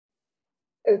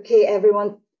Okay,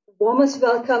 everyone, warmest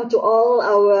welcome to all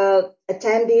our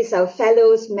attendees, our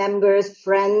fellows, members,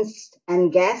 friends,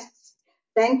 and guests.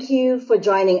 Thank you for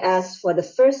joining us for the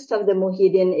first of the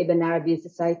Muḥyī Ibn Arabī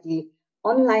Society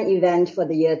online event for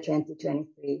the year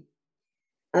 2023.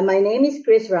 My name is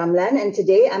Chris Ramlan, and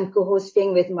today I'm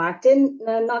co-hosting with Martin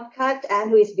Notcutt, and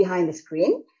who is behind the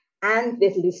screen, and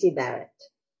with Lucy Barrett.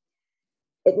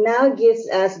 It now gives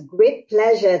us great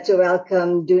pleasure to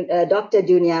welcome Dr.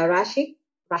 Dunja Rašić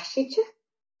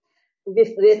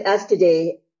with us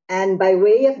today. And by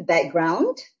way of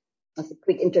background, that's a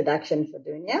quick introduction for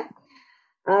Dunja.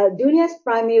 Dunja's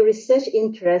primary research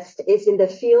interest is in the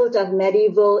field of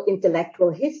medieval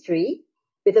intellectual history,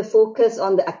 with a focus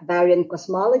on the Akbarian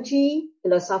cosmology,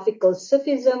 philosophical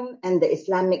Sufism, and the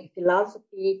Islamic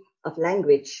philosophy of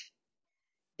language.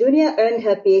 Dunja earned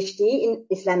her Ph.D. in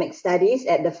Islamic Studies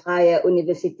at the Freie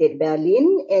Universität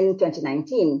Berlin in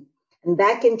 2019. And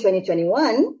back in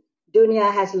 2021,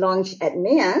 Dunja has launched at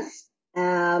MEAS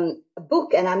a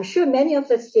book, and I'm sure many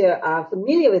of us here are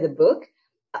familiar with the book,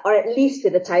 or at least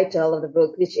with the title of the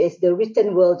book, which is The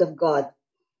Written World of God,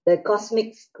 The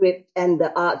Cosmic Script and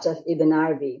the Art of Ibn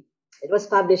Arabī. It was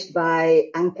published by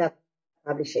Anka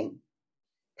Publishing.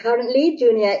 Currently,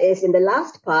 Dunja is in the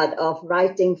last part of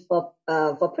writing for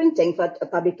printing for a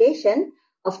publication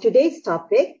of today's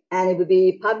topic, and it will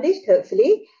be published,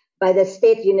 hopefully, by the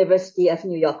State University of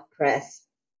New York Press.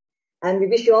 And we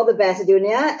wish you all the best,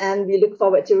 Dunja, and we look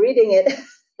forward to reading it.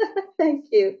 Thank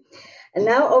you. And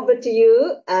now over to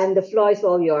you, and the floor is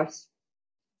all yours.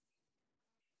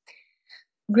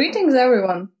 Greetings,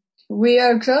 everyone. We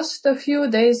are just a few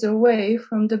days away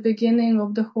from the beginning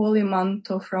of the holy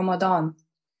month of Ramadan.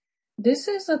 This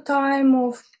is a time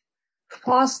of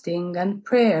fasting and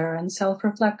prayer and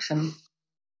self-reflection,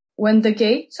 when the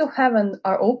gates of heaven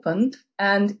are opened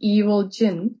and evil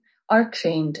jinn are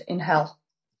chained in hell.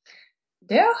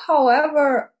 There are,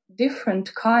 however,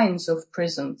 different kinds of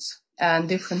prisons and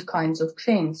different kinds of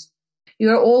chains. You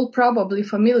are all probably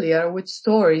familiar with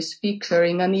stories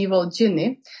featuring an evil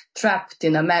jinni trapped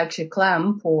in a magic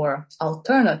lamp, or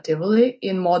alternatively,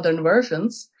 in modern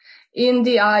versions, in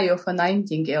the eye of a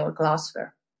nightingale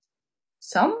glassware.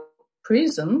 Some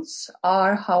prisons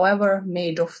are, however,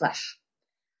 made of flesh.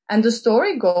 And the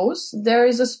story goes there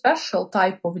is a special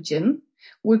type of jinn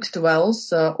which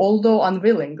dwells, although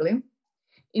unwillingly,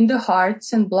 in the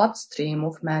hearts and bloodstream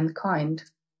of mankind.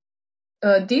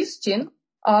 These jinn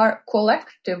are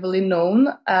collectively known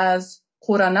as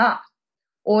quranā,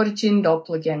 or Jinn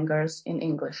Doppelgangers in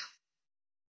English.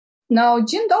 Now,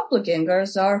 Jinn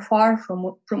Doppelgangers are far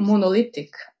from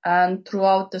monolithic, and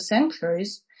throughout the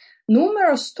centuries,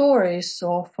 numerous stories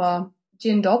of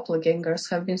Jinn Doppelgangers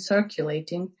have been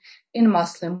circulating in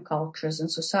Muslim cultures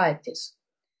and societies.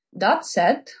 That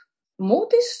said,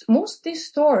 most these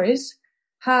stories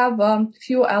have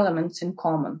few elements in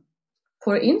common.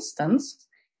 For instance,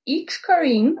 each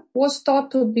qarīn was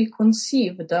thought to be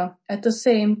conceived at the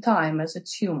same time as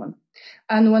its human,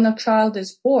 and when a child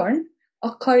is born,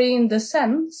 a qarīn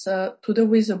descends to the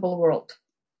visible world.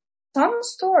 Some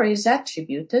stories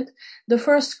attributed the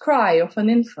first cry of an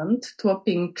infant to a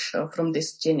pinch from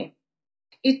this jinni.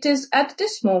 It is at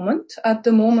this moment, at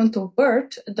the moment of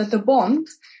birth, that the bond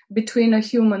between a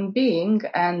human being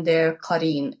and their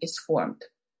qarīn is formed.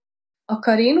 A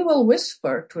qarīn will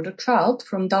whisper to the child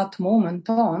from that moment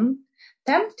on,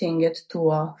 tempting it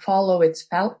to follow its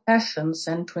passions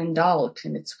and to indulge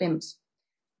in its whims.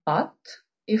 But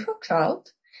if a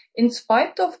child, in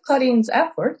spite of qarīn's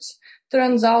efforts,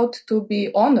 turns out to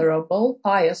be honorable,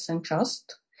 pious, and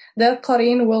just, their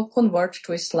qarīn will convert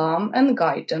to Islam and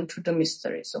guide them through the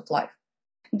mysteries of life.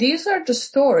 These are the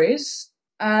stories,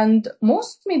 and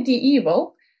most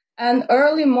medieval and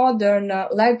early modern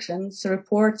legends,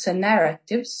 reports, and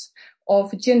narratives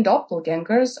of Jinn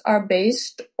Doppelgangers are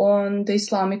based on the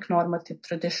Islamic normative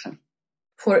tradition.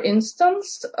 For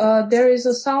instance, there is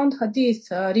a sound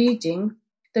hadith reading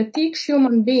that each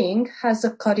human being has a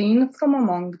qarīn from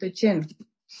among the jinn.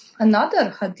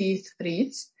 Another hadith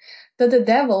reads that the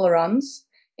devil runs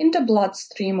in the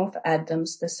bloodstream of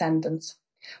Adam's descendants.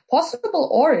 Possible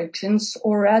origins,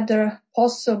 or rather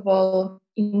possible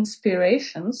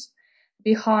inspirations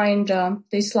behind the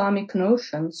Islamic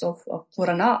notions of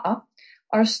quranā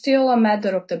are still a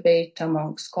matter of debate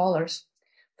among scholars.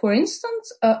 For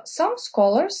instance, some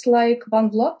scholars like Van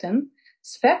Vloten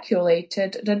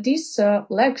speculated that these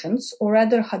legends, or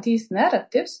rather hadith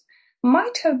narratives,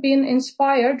 might have been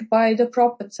inspired by the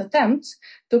Prophet's attempts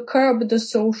to curb the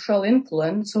social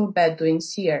influence of Bedouin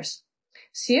seers.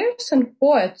 Seers and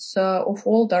poets of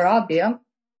old Arabia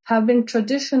have been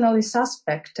traditionally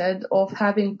suspected of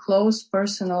having close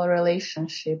personal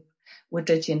relationship with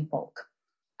the jinn folk.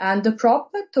 And the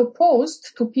Prophet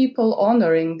opposed to people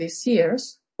honoring these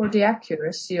seers for the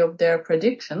accuracy of their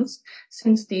predictions,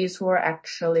 since these were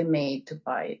actually made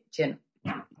by jinn.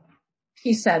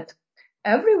 He said,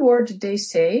 "Every word they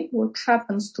say, which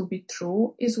happens to be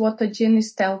true, is what a jinn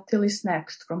is stealthily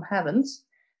snatched from heavens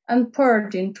and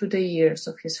poured into the ears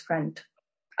of his friend.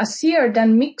 A seer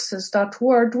then mixes that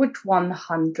word with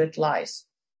 100 lies.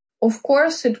 Of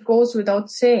course, it goes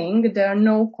without saying there are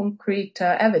no concrete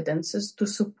evidences to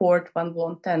support Van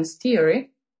Blonten's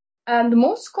theory, and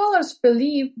most scholars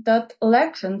believe that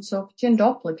legends of jinn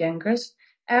doppelgangers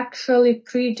actually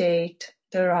predate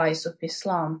the rise of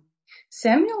Islam.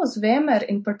 Samuel Zwemer,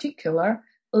 in particular,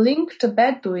 linked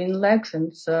Bedouin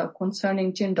legends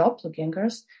concerning jinn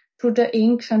doppelgangers to the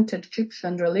ancient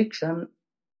Egyptian religion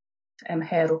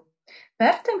Emheru.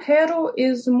 Pert Emheru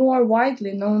is more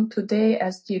widely known today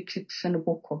as the Egyptian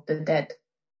Book of the Dead.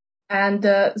 And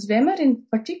Zwemer in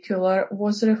particular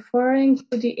was referring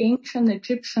to the ancient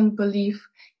Egyptian belief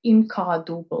in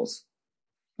Ghouls.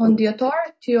 On the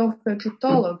authority of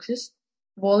Egyptologist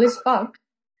Wallis Bach,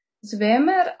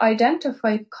 Zwemer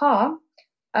identified Ka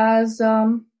as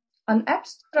an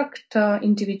abstract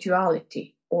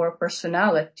individuality or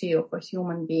personality of a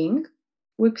human being,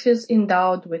 which is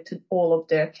endowed with all of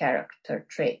their character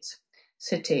traits.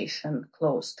 Citation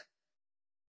closed.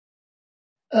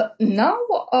 Now,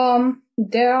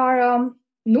 there are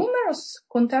numerous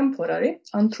contemporary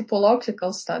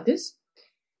anthropological studies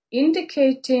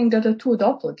indicating that the two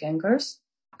doppelgangers,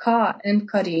 Ka and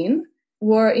qarīn,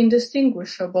 were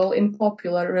indistinguishable in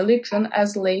popular religion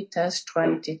as late as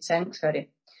 20th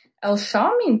century.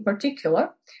 Al-Shami, in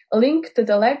particular, linked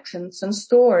the legends and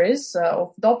stories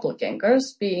of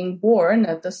doppelgangers being born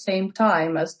at the same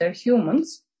time as their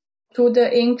humans to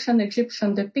the ancient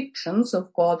Egyptian depictions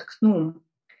of god Khnum.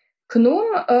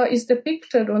 Khnum is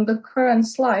depicted on the current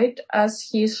slide as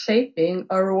he is shaping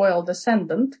a royal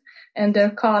descendant and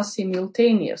their Ka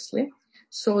simultaneously,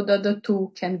 so that the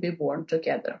two can be born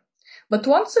together. But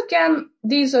once again,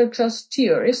 these are just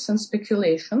theories and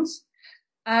speculations.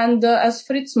 And as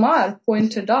Fritz Mayr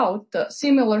pointed out,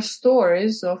 similar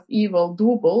stories of evil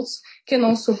doubles can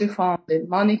also be found in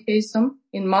Manichaeism,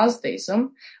 in Mazdaism,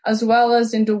 as well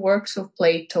as in the works of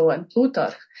Plato and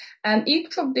Plutarch. And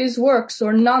each of these works,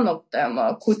 or none of them,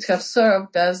 could have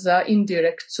served as an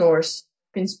indirect source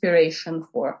of inspiration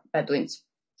for Bedouins.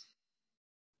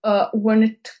 When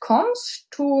it comes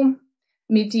to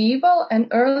medieval and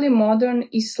early modern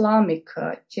Islamic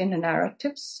jinn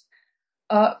narratives,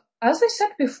 as I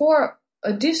said before,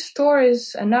 these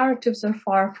stories and narratives are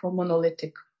far from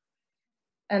monolithic.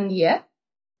 And yet,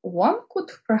 one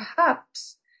could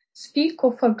perhaps speak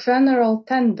of a general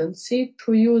tendency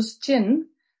to use jinn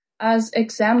as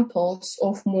examples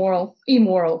of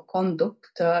immoral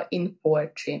conduct in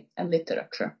poetry and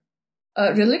literature.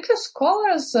 Religious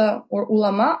scholars or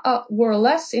ulama were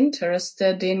less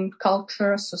interested in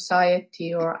culture,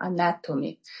 society, or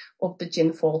anatomy of the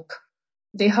jinn folk.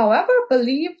 They, however,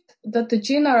 believed that the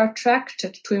jinn are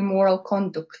attracted to immoral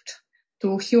conduct,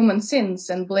 to human sins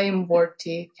and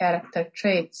blameworthy character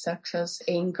traits such as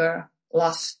anger,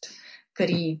 lust,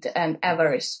 greed, and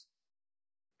avarice.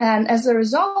 And as a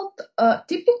result,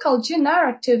 typical jinn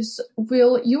narratives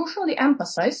will usually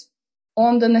emphasize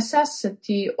on the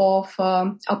necessity of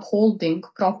upholding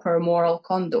proper moral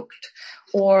conduct,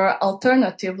 or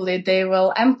alternatively, they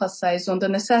will emphasize on the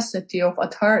necessity of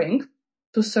adhering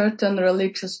to certain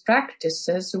religious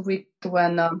practices which,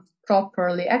 when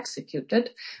properly executed,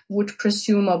 would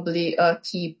presumably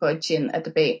keep jinn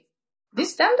at bay.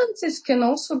 These tendencies can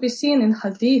also be seen in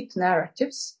hadith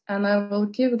narratives, and I will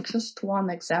give just one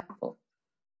example.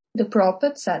 The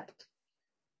Prophet said,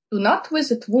 "Do not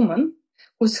visit women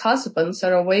whose husbands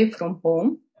are away from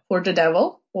home, for the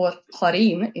devil, or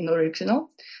qarīn in original,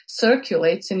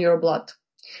 circulates in your blood."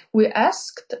 We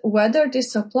asked whether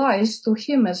this applies to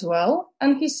him as well,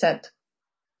 and he said,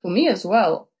 "To me as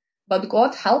well, but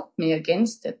God helped me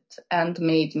against it and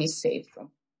made me safe from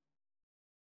it."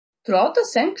 Throughout the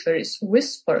centuries,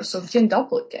 whispers of jinn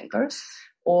doppelgangers,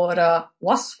 or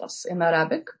waswas in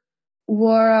Arabic,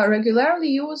 were regularly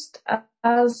used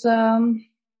as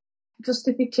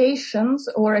justifications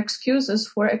or excuses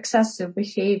for excessive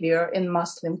behavior in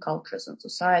Muslim cultures and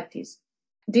societies.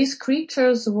 These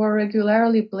creatures were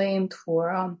regularly blamed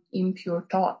for impure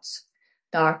thoughts,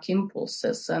 dark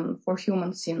impulses, and for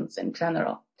human sins in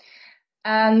general.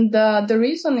 And the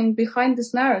reasoning behind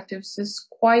these narratives is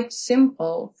quite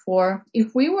simple. For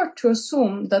if we were to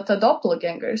assume that a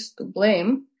doppelganger is to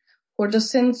blame for the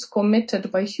sins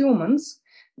committed by humans,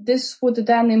 this would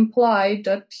then imply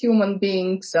that human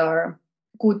beings are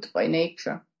good by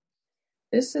nature.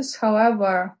 This is,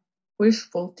 however,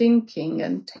 wishful thinking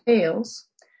and tales,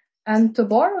 and to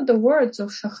borrow the words of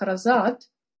Shahrazad,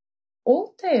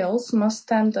 all tales must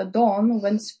stand at dawn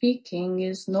when speaking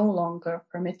is no longer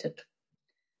permitted.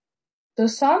 The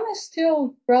sun is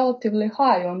still relatively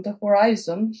high on the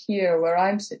horizon here where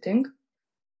I'm sitting,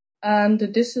 and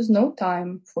this is no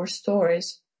time for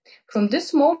stories. From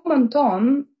this moment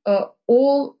on,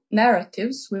 all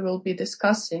narratives we will be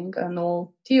discussing and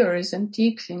all theories and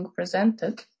teaching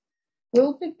presented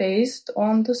will be based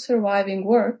on the surviving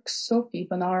works of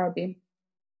Ibn Arabi.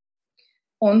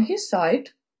 On his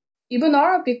side, Ibn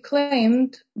Arabi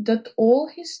claimed that all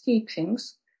his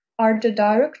teachings are the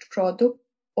direct product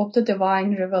of the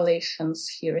divine revelations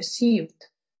he received,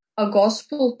 a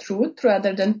gospel truth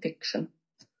rather than fiction.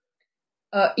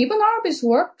 Ibn Arabi's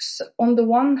works, on the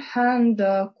one hand,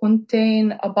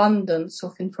 contain abundance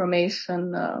of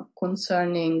information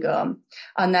concerning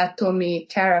anatomy,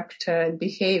 character, and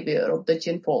behavior of the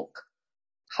Jinn folk.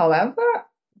 However,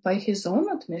 by his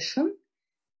own admission,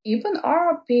 Ibn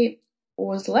Arabi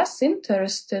was less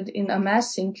interested in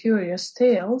amassing curious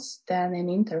tales than in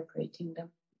interpreting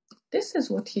them. This is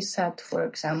what he said, for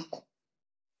example.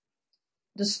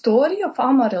 The story of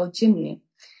Amr al-Jinni,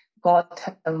 God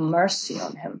have mercy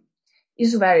on him,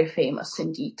 is very famous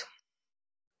indeed.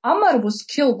 Amr was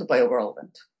killed by a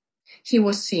whirlwind. He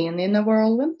was seen in a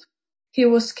whirlwind. He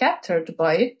was scattered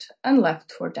by it and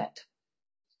left for dead.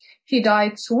 He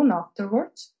died soon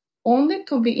afterwards, only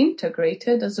to be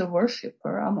integrated as a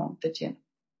worshipper among the Jinn.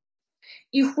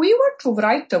 If we were to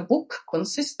write a book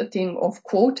consisting of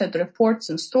quoted reports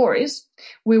and stories,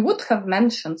 we would have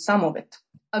mentioned some of it,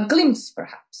 a glimpse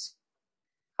perhaps.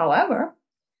 However,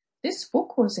 this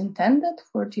book was intended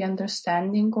for the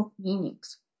understanding of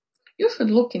meanings. You should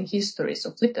look in histories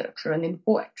of literature and in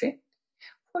poetry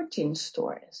for Jinn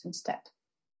stories instead.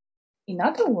 In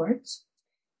other words,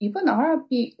 Ibn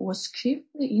Arabi was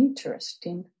chiefly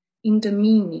interested in the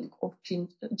meaning of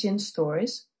Jinn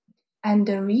stories and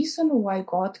the reason why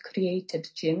God created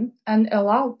Jinn and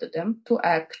allowed them to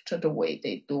act the way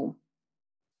they do.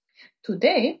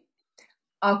 Today,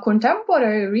 a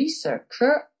contemporary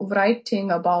researcher writing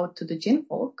about the Jinn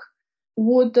folk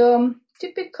would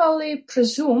typically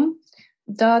presume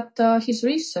that his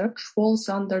research falls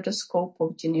under the scope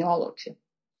of jinnealogy.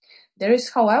 There is,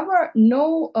 however,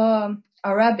 no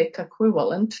Arabic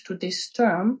equivalent to this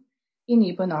term in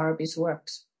Ibn Arabi's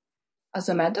works. As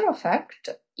a matter of fact,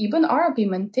 Ibn Arabi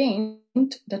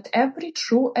maintained that every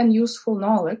true and useful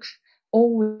knowledge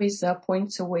always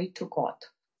points away to God.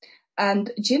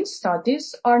 And Jinn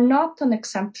studies are not an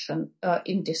exception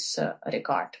in this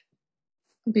regard.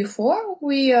 Before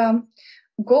we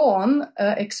go on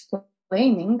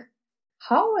explaining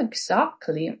how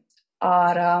exactly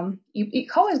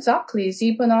is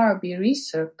Ibn Arabi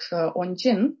research on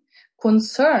Jinn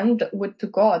concerned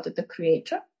with God, the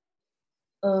Creator,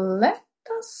 let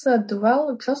us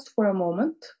dwell just for a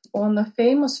moment on a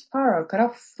famous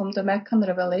paragraph from the Meccan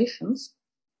Revelations,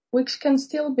 which can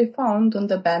still be found on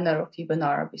the banner of Ibn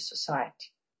Arabi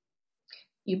Society.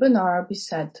 Ibn Arabi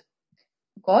said,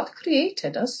 God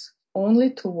created us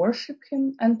only to worship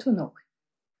Him and to know Him.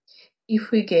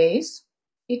 If we gaze,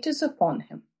 it is upon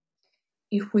Him.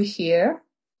 If we hear,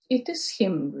 it is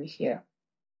Him we hear.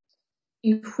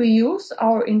 If we use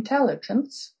our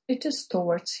intelligence, it is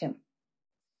towards Him.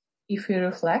 If we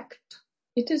reflect,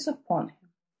 it is upon Him.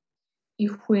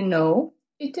 If we know,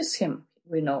 it is Him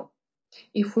we know.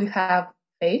 If we have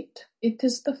faith, it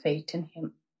is the faith in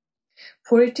Him.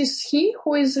 For it is He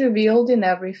who is revealed in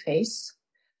every face,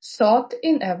 sought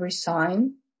in every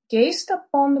sign, gazed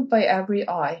upon by every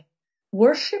eye,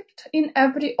 worshipped in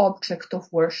every object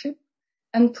of worship,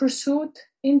 and pursued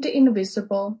in the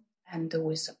invisible and the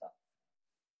visible.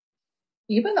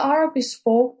 Ibn Arabi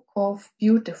spoke of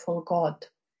beautiful God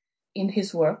in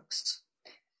his works,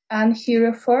 and he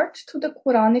referred to the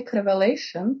Quranic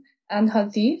revelation and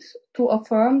hadith to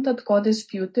affirm that God is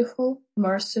beautiful,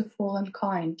 merciful, and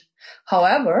kind.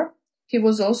 However, he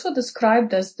was also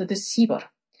described as the deceiver,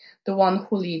 the one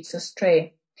who leads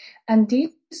astray. And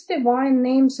these divine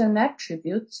names and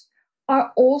attributes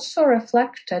are also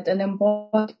reflected and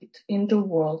embodied in the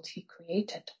world he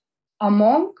created.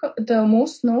 Among the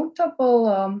most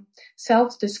notable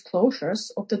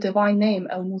self-disclosures of the divine name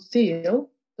al-Muḥyī,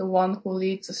 the one who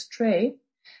leads astray,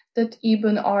 that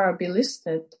Ibn Arabi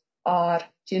listed are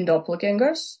Jinn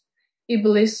doppelgangers,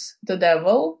 Iblis the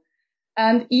devil,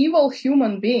 and evil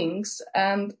human beings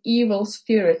and evil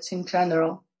spirits in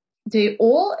general. They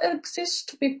all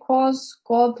exist because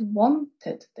God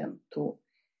wanted them to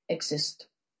exist.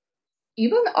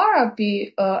 Even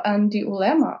Arabī and the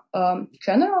ulema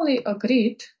generally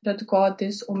agreed that God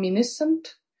is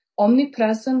omniscient,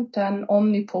 omnipresent, and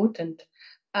omnipotent.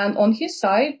 And on his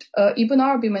side, Ibn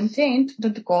Arabī maintained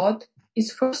that God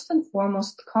is first and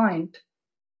foremost kind.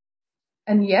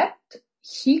 And yet,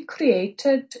 he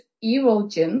created evil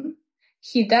jinn.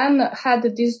 He then had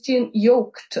this jinn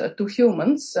yoked to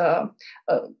humans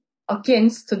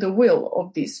against the will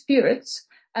of these spirits,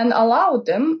 and allowed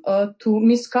them to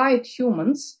misguide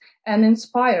humans and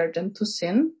inspire them to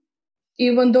sin,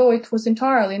 even though it was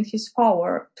entirely in his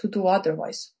power to do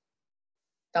otherwise.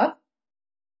 But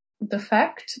the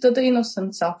fact that the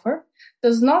innocent suffer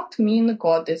does not mean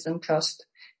God is unjust.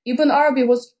 Ibn Arabī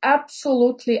was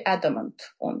absolutely adamant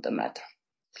on the matter.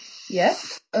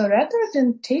 Yet, rather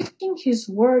than taking his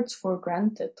words for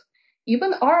granted,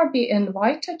 Ibn Arabī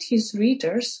invited his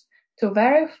readers to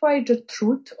verify the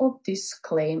truth of this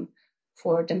claim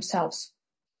for themselves.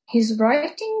 His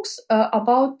writings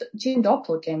about Jinn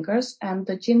Doppelgangers and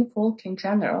the Jinn folk in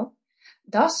general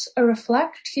thus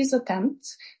reflect his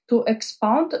attempts to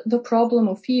expound the problem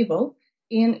of evil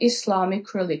in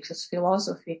Islamic religious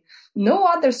philosophy. No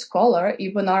other scholar,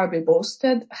 Ibn Arabī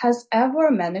boasted, has ever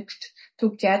managed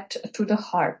to get to the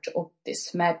heart of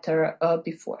this matter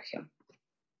before him.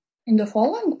 In the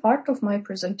following part of my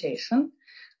presentation,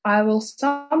 I will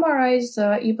summarize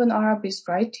Ibn Arabī's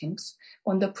writings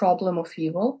on the problem of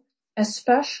evil,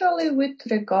 especially with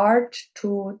regard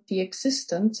to the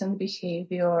existence and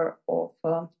behavior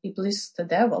of Iblis, the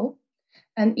devil,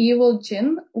 and evil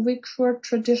jinn, which were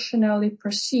traditionally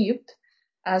perceived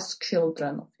as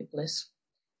children of Iblis.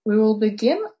 We will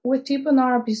begin with Ibn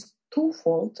Arabī's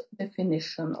twofold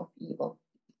definition of evil.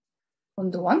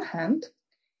 On the one hand,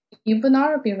 Ibn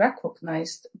Arabī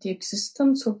recognized the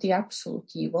existence of the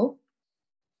absolute evil,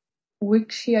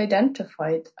 which he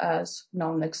identified as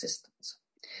non-existence.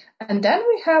 And then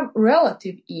we have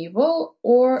relative evil,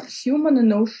 or human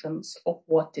notions of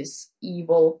what is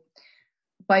evil.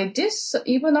 By this,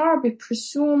 Ibn Arabī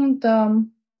presumed,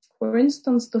 for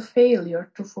instance, the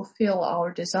failure to fulfill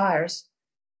our desires,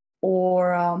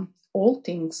 or all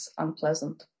things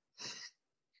unpleasant,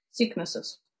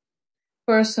 sicknesses,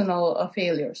 personal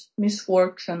failures,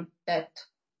 misfortune, death.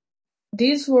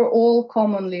 These were all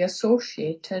commonly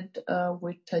associated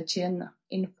with jinn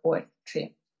in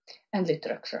poetry and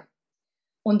literature.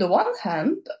 On the one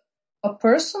hand, a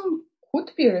person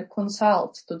could be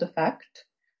reconciled to the fact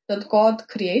that God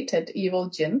created evil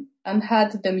jinn and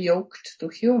had them yoked to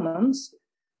humans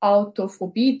out of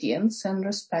obedience and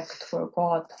respect for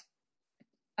God.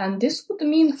 And this would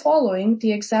mean following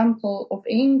the example of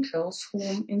angels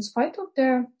whom, in spite of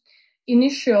their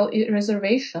initial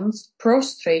reservations,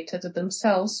 prostrated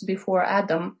themselves before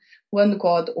Adam when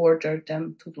God ordered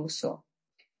them to do so.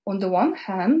 On the one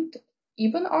hand,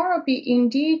 Ibn Arabī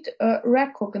indeed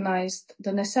recognized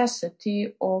the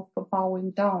necessity of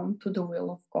bowing down to the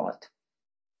will of God.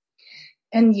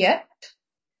 And yet,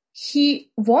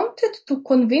 he wanted to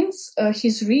convince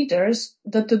his readers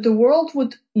that the world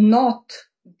would not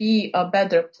be a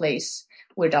better place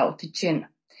without jinn.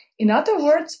 In other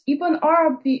words, Ibn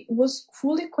Arabī was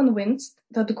fully convinced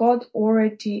that God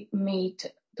already made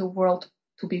the world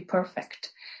to be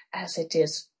perfect as it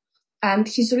is. And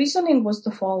his reasoning was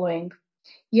the following.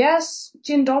 Yes,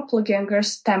 Jinn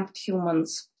Doppelgangers tempt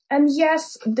humans, and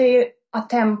yes, they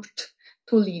attempt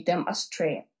to lead them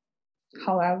astray.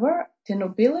 However, the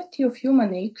nobility of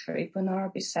human nature, Ibn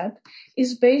Arabī said,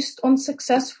 is based on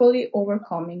successfully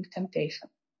overcoming temptation.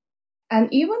 And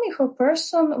even if a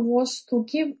person was to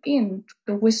give in to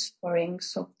the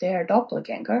whisperings of their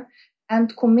doppelganger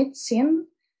and commit sin,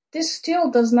 this still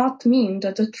does not mean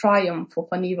that the triumph of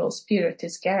an evil spirit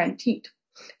is guaranteed.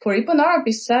 For Ibn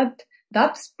Arabī said,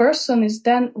 that person is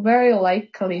then very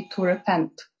likely to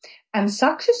repent. And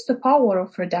such is the power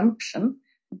of redemption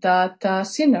that a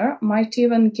sinner might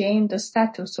even gain the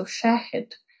status of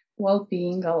shahid while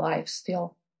being alive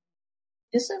still.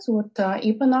 This is what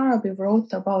Ibn Arabī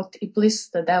wrote about Iblis,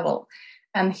 the devil,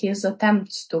 and his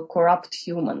attempts to corrupt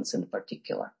humans in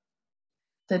particular.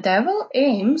 The devil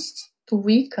aims to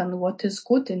weaken what is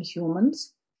good in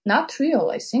humans, not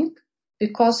realizing,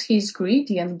 because he is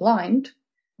greedy and blind,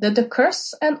 that the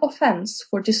curse and offense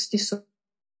for this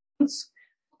disobedience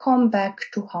come back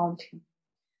to haunt him.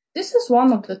 This is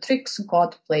one of the tricks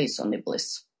God plays on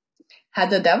Iblis. Had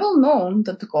the devil known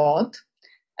that God,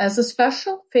 as a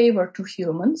special favor to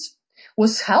humans,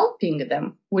 was helping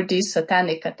them with these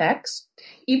satanic attacks,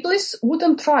 Iblis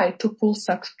wouldn't try to pull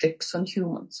such tricks on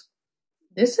humans.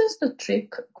 This is the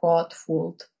trick God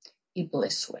fooled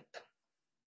Iblis with.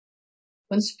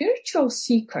 When spiritual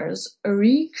seekers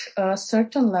reach a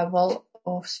certain level of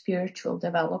of spiritual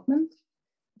development.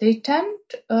 They tend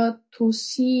to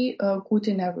see good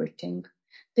in everything.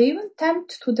 They even tend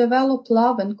to develop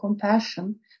love and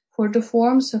compassion for the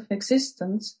forms of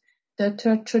existence that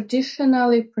are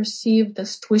traditionally perceived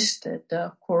as twisted,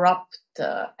 corrupt,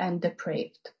 and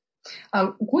depraved. A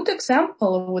good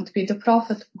example would be the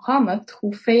Prophet Muhammad,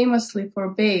 who famously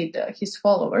forbade his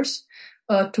followers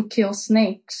to kill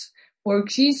snakes, or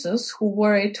Jesus, who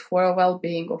worried for the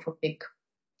well-being of a pig.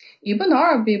 Ibn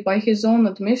Arabī, by his own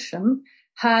admission,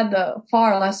 had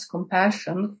far less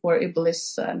compassion for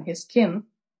Iblis and his kin,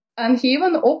 and he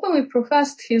even openly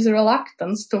professed his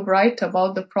reluctance to write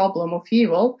about the problem of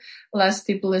evil, lest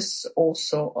Iblis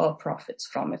also profits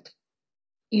from it.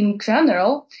 In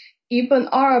general, Ibn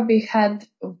Arabī had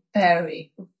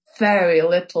very, very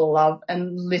little love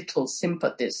and little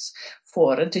sympathies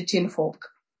for the jinn folk.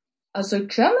 As a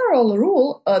general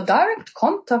rule, direct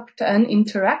contact and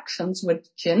interactions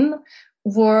with jinn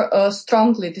were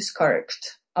strongly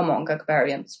discouraged among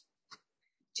Akbarians.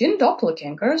 Jinn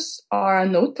doppelgangers are a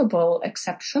notable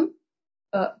exception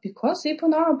because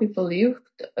Ibn Arabī believed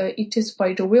it is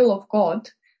by the will of God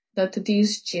that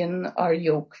these jinn are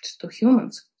yoked to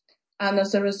humans. And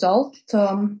as a result,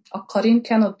 a qarīn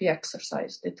cannot be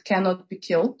exercised, it cannot be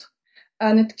killed,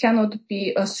 and it cannot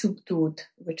be subdued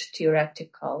with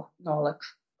theoretical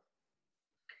knowledge.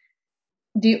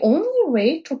 The only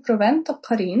way to prevent a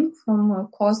qarīn from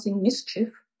causing mischief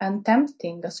and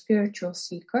tempting a spiritual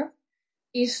seeker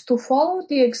is to follow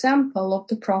the example of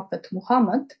the Prophet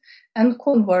Muhammad and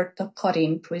convert a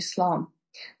qarīn to Islam.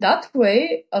 That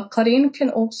way, a qarīn can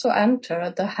also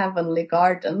enter the heavenly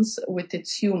gardens with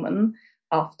its human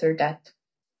after death.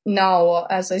 Now,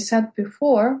 as I said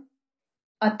before,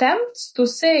 attempts to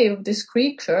save this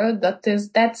creature that is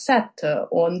dead set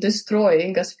on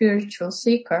destroying a spiritual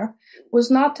seeker was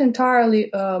not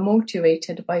entirely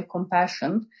motivated by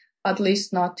compassion, at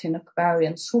least not in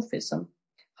Akbarian Sufism.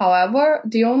 However,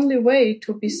 the only way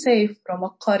to be safe from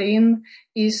a qarīn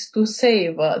is to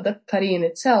save the qarīn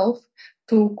itself,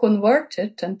 to convert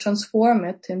it and transform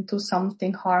it into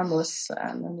something harmless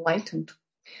and enlightened.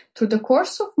 Through the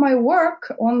course of my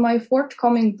work on my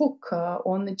forthcoming book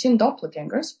on the Jinn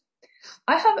Doppelgangers,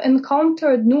 I have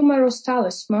encountered numerous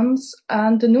talismans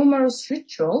and numerous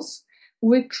rituals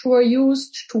which were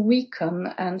used to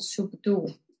weaken and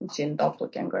subdue Jinn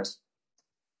Doppelgangers.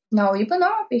 Now, Ibn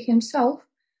Arabī himself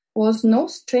was no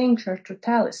stranger to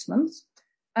talismans,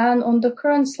 and on the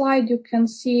current slide you can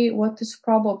see what is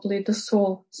probably the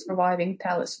sole surviving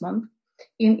talisman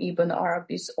in Ibn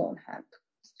Arabī's own hand.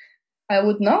 I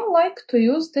would now like to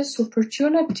use this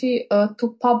opportunity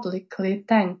to publicly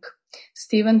thank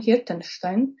Stephen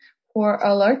Hirtenstein for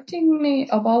alerting me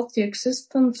about the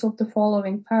existence of the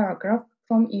following paragraph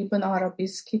from Ibn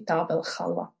Arabī's Kitab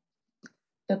al-Khalwa.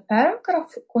 The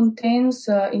paragraph contains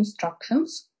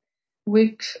instructions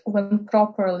which, when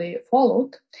properly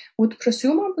followed, would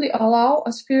presumably allow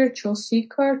a spiritual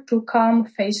seeker to come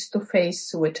face to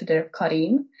face with their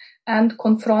qarīn and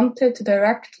confront it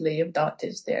directly if that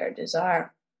is their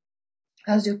desire.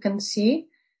 As you can see,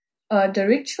 the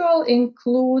ritual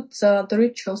includes the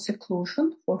ritual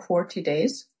seclusion for 40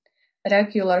 days,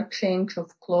 regular change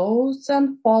of clothes,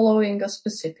 and following a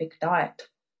specific diet.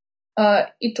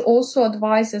 It also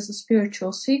advises a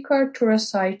spiritual seeker to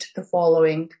recite the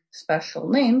following special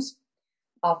names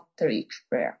after each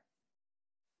prayer.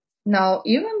 Now,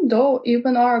 even though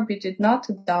Ibn Arabī did not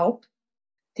doubt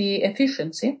the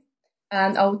efficiency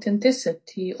and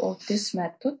authenticity of this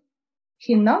method,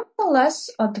 he nonetheless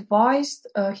advised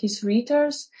his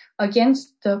readers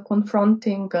against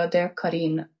confronting their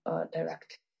qarīn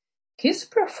directly. His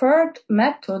preferred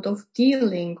method of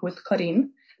dealing with qarīn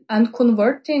and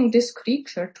converting this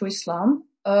creature to Islam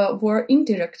were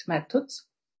indirect methods,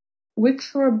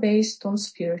 which were based on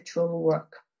spiritual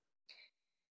work.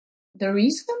 The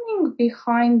reasoning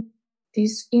behind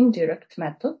these indirect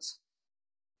methods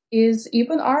is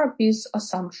Ibn Arabī's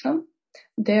assumption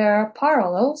there are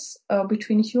parallels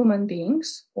between human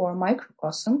beings, or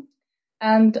microcosm,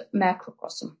 and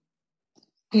macrocosm.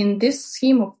 In this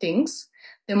scheme of things,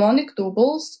 demonic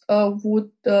doubles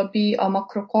would be a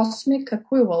macrocosmic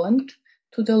equivalent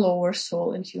to the lower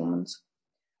soul in humans.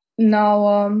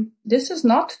 Now, this is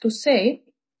not to say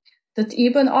that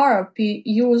Ibn Arabī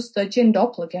used the Jinn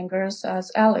Doppelgangers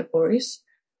as allegories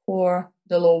for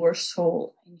the lower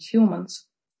soul in humans.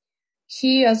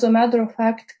 He, as a matter of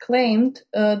fact, claimed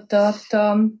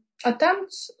that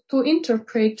attempts to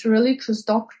interpret religious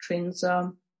doctrines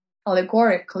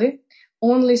allegorically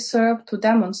only serve to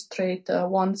demonstrate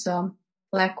one's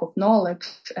lack of knowledge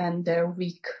and their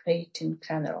weak faith in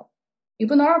general.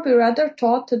 Ibn Arabi rather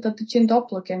taught that the Jinn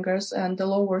Doppelgangers and the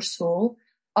lower soul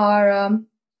are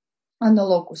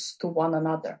analogous to one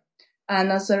another.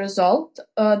 And as a result,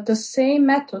 the same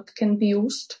method can be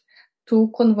used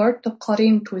to convert the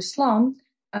qarīn to Islam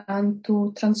and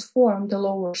to transform the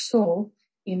lower soul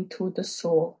into the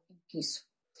soul in peace.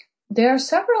 There are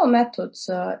several methods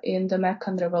in the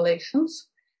Meccan revelations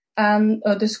and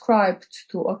described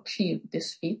to achieve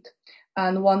this feat,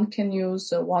 and one can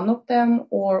use one of them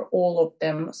or all of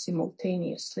them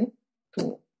simultaneously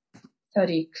to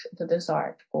reach the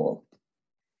desired goal.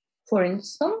 For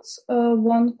instance,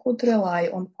 one could rely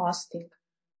on fasting,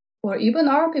 for Ibn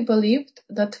Arabi believed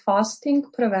that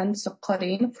fasting prevents a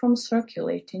qarīn from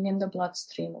circulating in the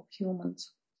bloodstream of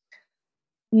humans.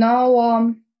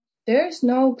 Now, there is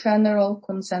no general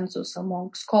consensus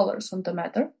among scholars on the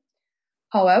matter.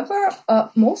 However,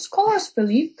 most scholars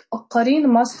believe a qarīn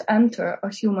must enter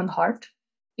a human heart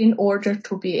in order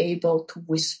to be able to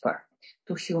whisper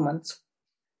to humans.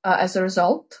 As a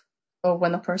result,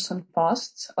 when a person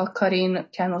fasts, a qarīn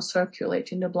cannot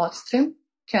circulate in the bloodstream,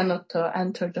 cannot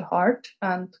enter the heart,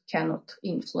 and cannot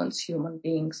influence human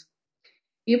beings.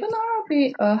 Ibn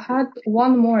Arabi had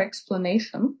one more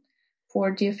explanation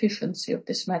for the efficiency of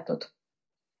this method,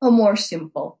 a more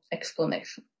simple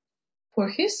explanation. For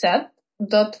he said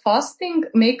that fasting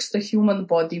makes the human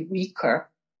body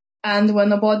weaker, and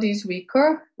when a body is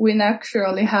weaker, we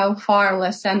naturally have far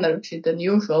less energy than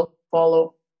usual to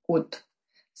follow good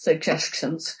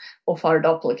suggestions of our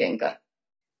doppelganger.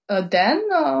 Then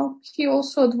he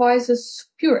also advises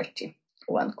purity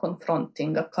when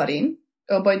confronting a qarīn.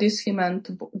 By this he meant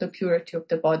the purity of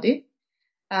the body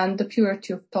and the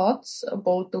purity of thoughts,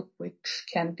 both of which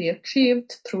can be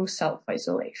achieved through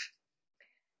self-isolation.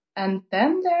 And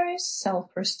then there is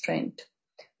self-restraint.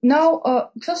 Now,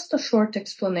 just a short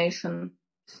explanation.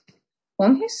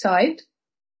 On his side,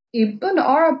 Ibn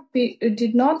Arabi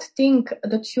did not think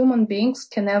that human beings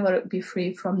can ever be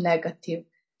free from negative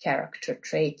character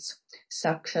traits,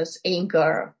 such as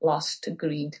anger, lust,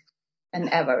 greed,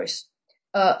 and avarice.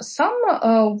 Some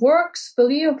works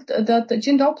believed that the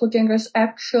Jinn Doppelgangers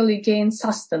actually gain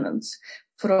sustenance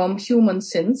from human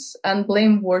sins and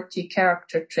blameworthy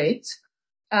character traits,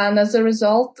 and as a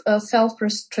result,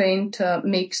 self-restraint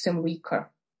makes them weaker,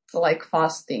 like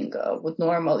fasting would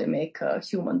normally make a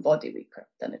human body weaker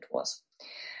than it was.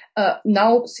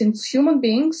 Now, since human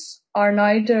beings are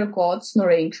neither gods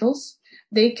nor angels,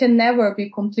 they can never be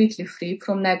completely free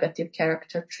from negative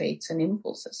character traits and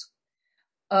impulses.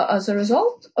 As a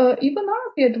result, Ibn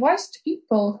Arabi advised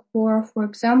people who are, for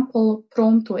example,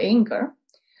 prone to anger,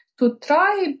 to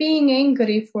try being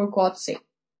angry for God's sake.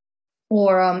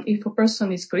 Or if a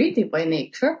person is greedy by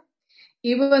nature,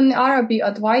 Ibn Arabi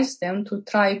advised them to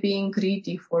try being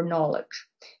greedy for knowledge,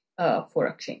 for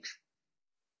a change.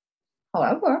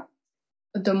 However,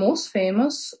 the most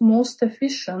famous, most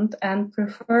efficient, and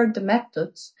preferred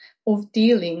methods of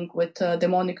dealing with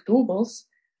demonic doubles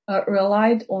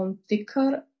relied on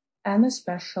dhikr and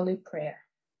especially prayer.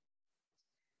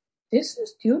 This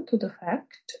is due to the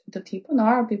fact that Ibn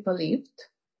Arabi believed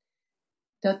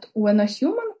that when a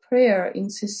human prayer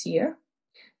is sincere,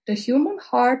 the human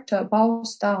heart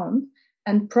bows down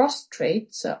and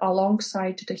prostrates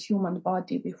alongside the human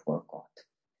body before God.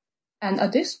 And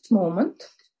at this moment,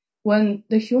 when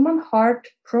the human heart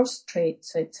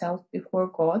prostrates itself before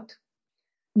God,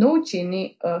 no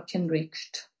jinni can reach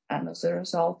it, and as a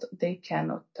result, they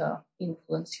cannot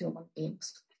influence human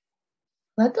beings.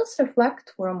 Let us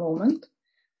reflect for a moment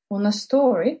on a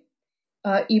story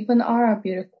Ibn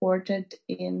Arabi recorded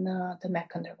in the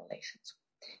Meccan revelations.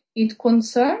 It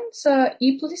concerns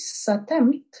Iblis'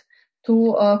 attempt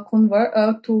to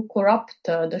corrupt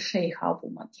the Sheikh Abu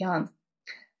Madian.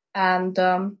 And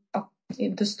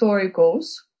the story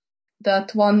goes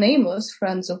that one nameless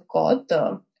friends of God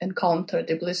encountered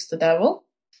Iblis the devil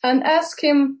and asked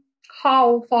him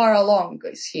how far along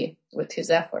is he with his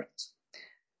efforts.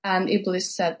 And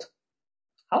Iblis said,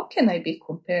 "How can I be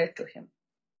compared to him?"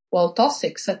 While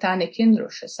tossing satanic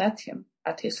inrushes at him,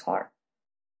 at his heart.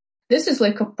 This is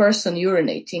like a person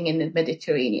urinating in the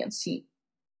Mediterranean Sea.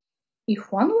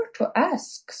 If one were to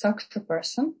ask such a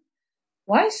person,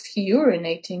 why is he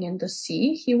urinating in the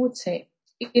sea, he would say,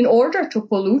 in order to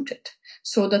pollute it,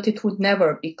 so that it would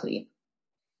never be clean.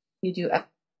 Did you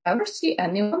ever see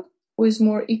anyone who is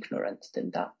more ignorant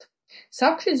than that?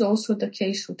 Such is also the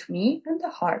case with me and the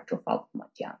heart of Abu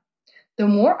Madian. The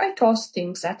more I toss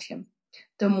things at him,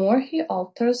 the more he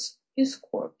alters his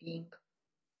core being.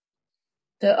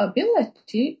 The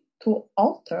ability to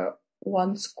alter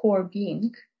one's core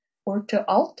being or to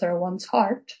alter one's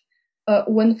heart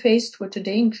when faced with a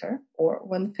danger or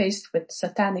when faced with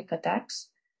satanic attacks,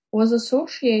 was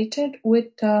associated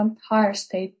with higher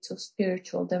states of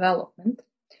spiritual development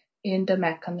in the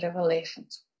Meccan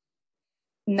revelations.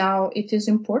 Now, it is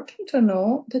important to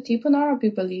know that Ibn Arabi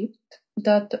believed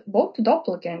that both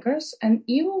doppelgangers and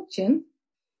evil jinn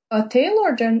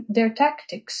tailored their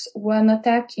tactics when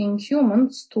attacking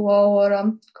humans to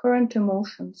our current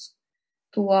emotions,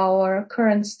 to our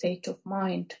current state of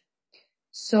mind.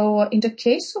 So, in the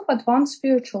case of advanced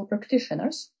spiritual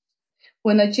practitioners,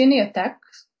 when a jinni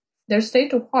attacks, their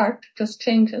state of heart just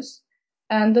changes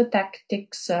and the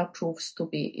tactics proves to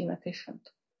be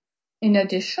inefficient. In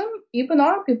addition, Ibn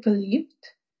Arabi believed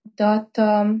that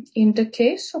in the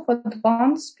case of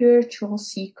advanced spiritual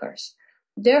seekers,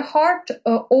 their heart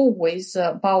always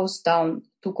bows down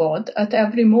to God at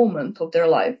every moment of their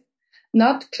life,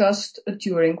 not just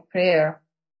during prayer.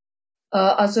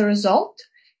 As a result,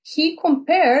 he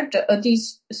compared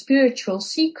these spiritual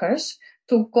seekers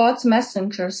to God's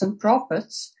messengers and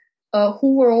prophets,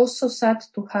 who were also said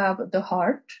to have the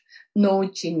heart no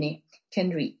jinni can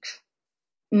reach.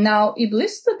 Now,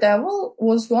 Iblis the devil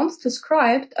was once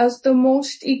described as the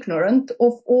most ignorant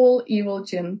of all evil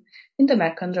jinn in the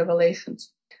Meccan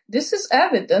revelations. This is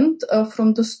evident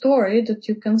from the story that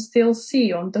you can still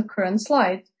see on the current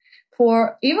slide.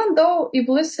 For even though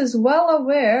Iblis is well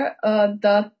aware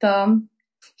that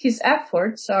his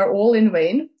efforts are all in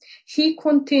vain, he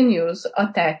continues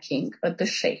attacking the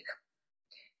sheikh.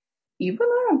 Ibn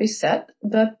Arabi said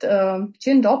that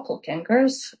jinn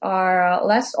doppelgangers are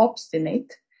less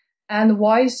obstinate and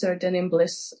wiser than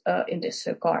Iblis in this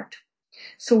regard.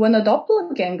 So when a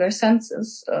doppelganger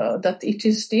senses that it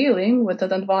is dealing with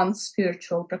an advanced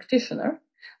spiritual practitioner,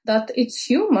 that its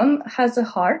human has a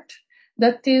heart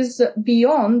that is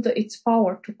beyond its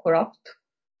power to corrupt,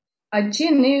 a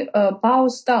jinni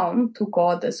bows down to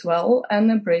God as well and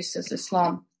embraces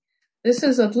Islam. This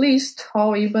is at least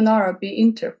how Ibn Arabi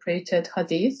interpreted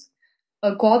hadith.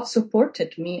 God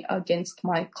supported me against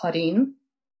my qarīn,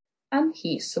 and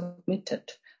he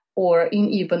submitted. Or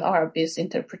in Ibn Arabi's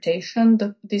interpretation,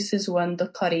 this is when the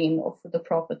qarīn of the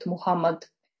Prophet Muhammad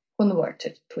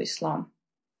converted to Islam.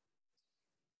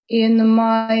 In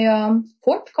my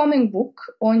forthcoming book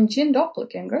on jinn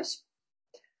doppelgangers,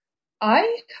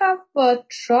 I have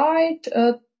tried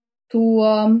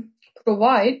to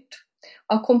provide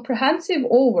a comprehensive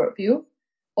overview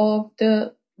of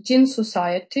the jinn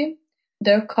society,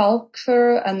 their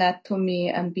culture, anatomy,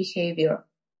 and behavior.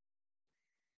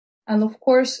 And of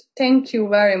course, thank you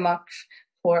very much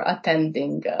for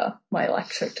attending my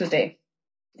lecture today.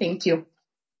 Thank you.